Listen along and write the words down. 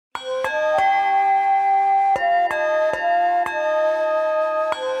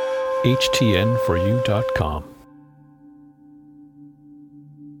HTN4U.com.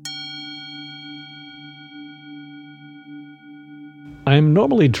 I'm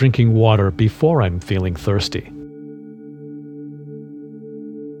normally drinking water before I'm feeling thirsty.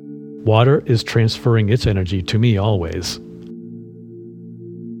 Water is transferring its energy to me always.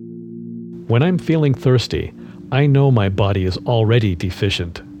 When I'm feeling thirsty, I know my body is already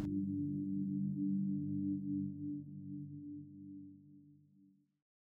deficient.